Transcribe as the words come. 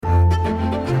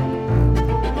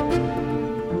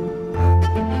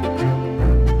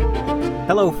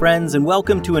Hello, friends, and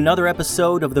welcome to another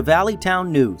episode of the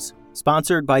Valleytown News,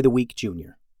 sponsored by The Week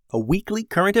Junior, a weekly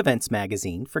current events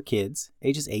magazine for kids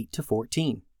ages 8 to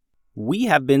 14. We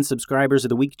have been subscribers of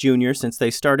The Week Junior since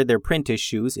they started their print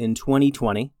issues in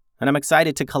 2020, and I'm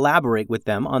excited to collaborate with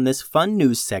them on this fun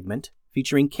news segment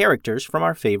featuring characters from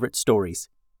our favorite stories.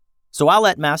 So I'll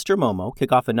let Master Momo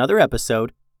kick off another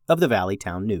episode of the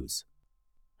Valleytown News.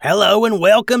 Hello and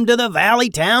welcome to the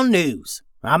Valleytown News.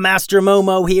 I'm Master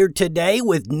Momo here today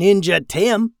with Ninja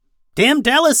Tim. Tim,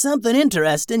 tell us something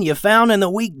interesting you found in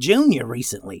the Week Junior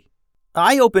recently.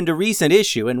 I opened a recent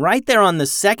issue, and right there on the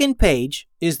second page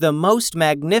is the most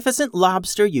magnificent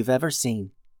lobster you've ever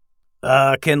seen.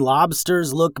 Can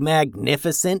lobsters look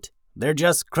magnificent? They're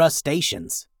just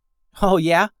crustaceans. Oh,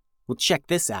 yeah? Well, check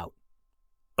this out.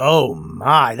 Oh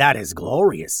my, that is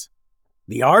glorious.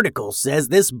 The article says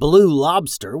this blue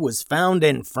lobster was found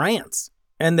in France,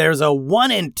 and there's a 1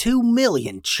 in 2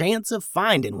 million chance of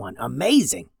finding one.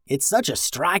 Amazing. It's such a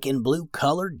striking blue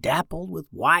color dappled with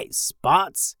white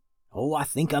spots. Oh, I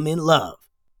think I'm in love.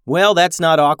 Well, that's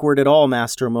not awkward at all,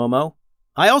 Master Momo.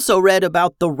 I also read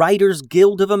about the Writers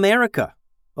Guild of America.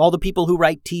 All the people who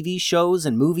write TV shows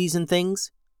and movies and things.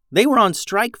 They were on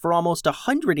strike for almost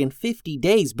 150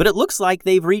 days, but it looks like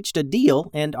they've reached a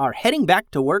deal and are heading back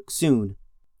to work soon.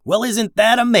 Well, isn't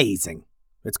that amazing?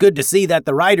 It's good to see that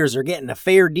the writers are getting a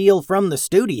fair deal from the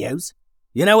studios.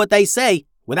 You know what they say,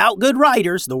 without good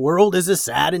writers, the world is a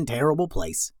sad and terrible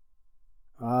place.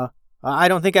 I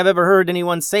don't think I've ever heard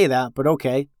anyone say that, but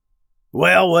okay.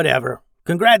 Well, whatever.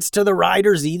 Congrats to the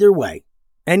writers either way.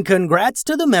 And congrats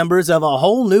to the members of a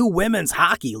whole new women's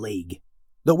hockey league.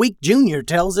 The Week Junior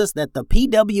tells us that the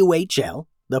PWHL,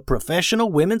 the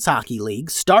Professional Women's Hockey League,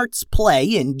 starts play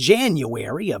in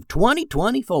January of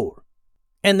 2024.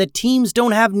 And the teams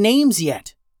don't have names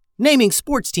yet. Naming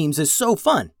sports teams is so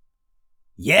fun.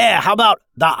 Yeah, how about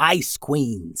the Ice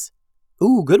Queens?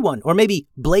 Ooh, good one. Or maybe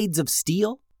Blades of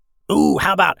Steel? Ooh,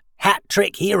 how about Hat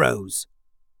Trick Heroes?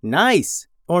 Nice.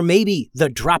 Or maybe the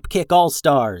Dropkick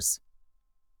All-Stars.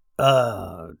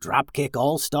 Dropkick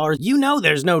All-Stars? You know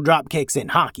there's no dropkicks in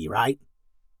hockey, right?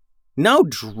 No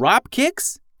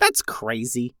dropkicks? That's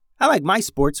crazy. I like my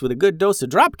sports with a good dose of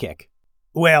dropkick.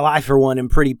 Well, I for one am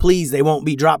pretty pleased they won't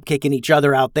be dropkicking each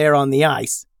other out there on the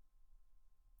ice.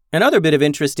 Another bit of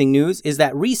interesting news is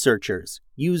that researchers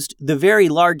used the Very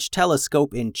Large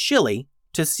Telescope in Chile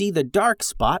to see the dark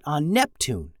spot on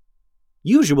Neptune.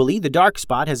 Usually, the dark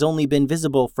spot has only been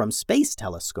visible from space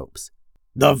telescopes.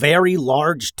 The Very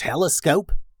Large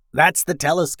Telescope? That's the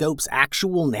telescope's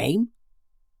actual name?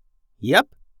 Yep.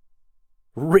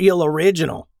 Real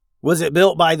original. Was it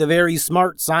built by the very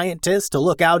smart scientists to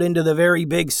look out into the very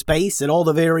big space at all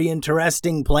the very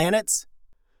interesting planets?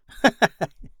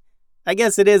 I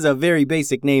guess it is a very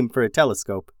basic name for a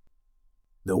telescope.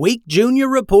 The Week Junior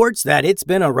reports that it's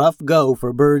been a rough go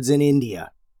for birds in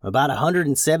India. About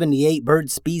 178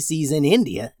 bird species in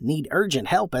India need urgent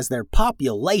help as their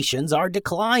populations are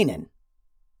declining.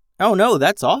 Oh no,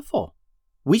 that's awful.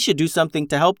 We should do something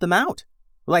to help them out.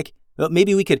 Like,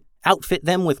 maybe we could outfit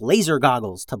them with laser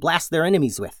goggles to blast their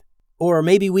enemies with. Or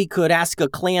maybe we could ask a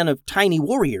clan of tiny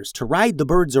warriors to ride the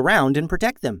birds around and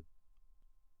protect them.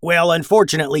 Well,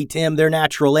 unfortunately, Tim, their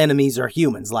natural enemies are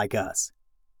humans like us.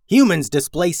 Humans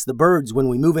displace the birds when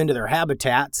we move into their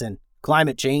habitats, and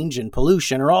climate change and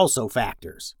pollution are also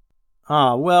factors.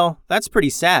 Well, that's pretty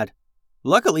sad.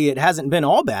 Luckily, it hasn't been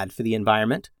all bad for the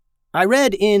environment. I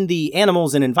read in the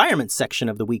Animals and Environment section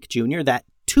of the Week Junior that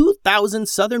 2,000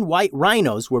 southern white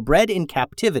rhinos were bred in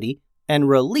captivity and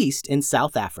released in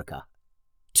South Africa.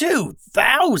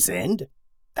 2,000?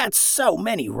 That's so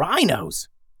many rhinos.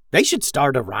 They should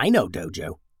start a rhino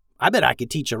dojo. I bet I could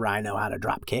teach a rhino how to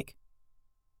drop kick.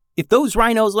 If those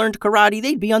rhinos learned karate,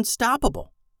 they'd be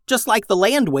unstoppable. Just like the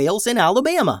land whales in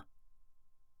Alabama.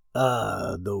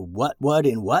 The what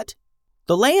in what?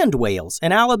 The land whales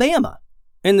in Alabama.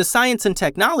 In the Science and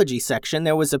Technology section,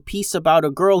 there was a piece about a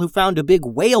girl who found a big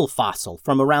whale fossil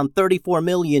from around 34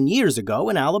 million years ago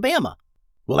in Alabama.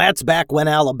 Well, that's back when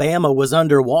Alabama was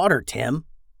underwater, Tim.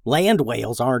 Land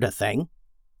whales aren't a thing.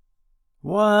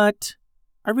 What?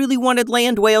 I really wanted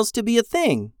land whales to be a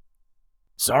thing.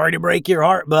 Sorry to break your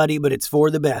heart, buddy, but it's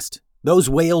for the best. Those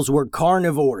whales were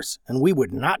carnivores, and we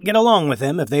would not get along with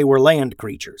them if they were land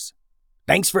creatures.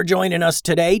 Thanks for joining us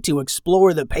today to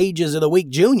explore the pages of the Week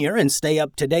Junior and stay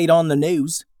up to date on the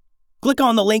news. Click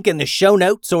on the link in the show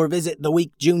notes or visit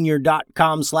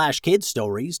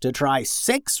theweekjunior.com/kidstories to try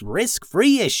 6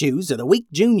 risk-free issues of the Week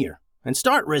Junior and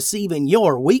start receiving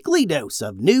your weekly dose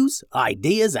of news,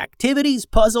 ideas, activities,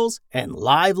 puzzles, and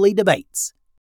lively debates.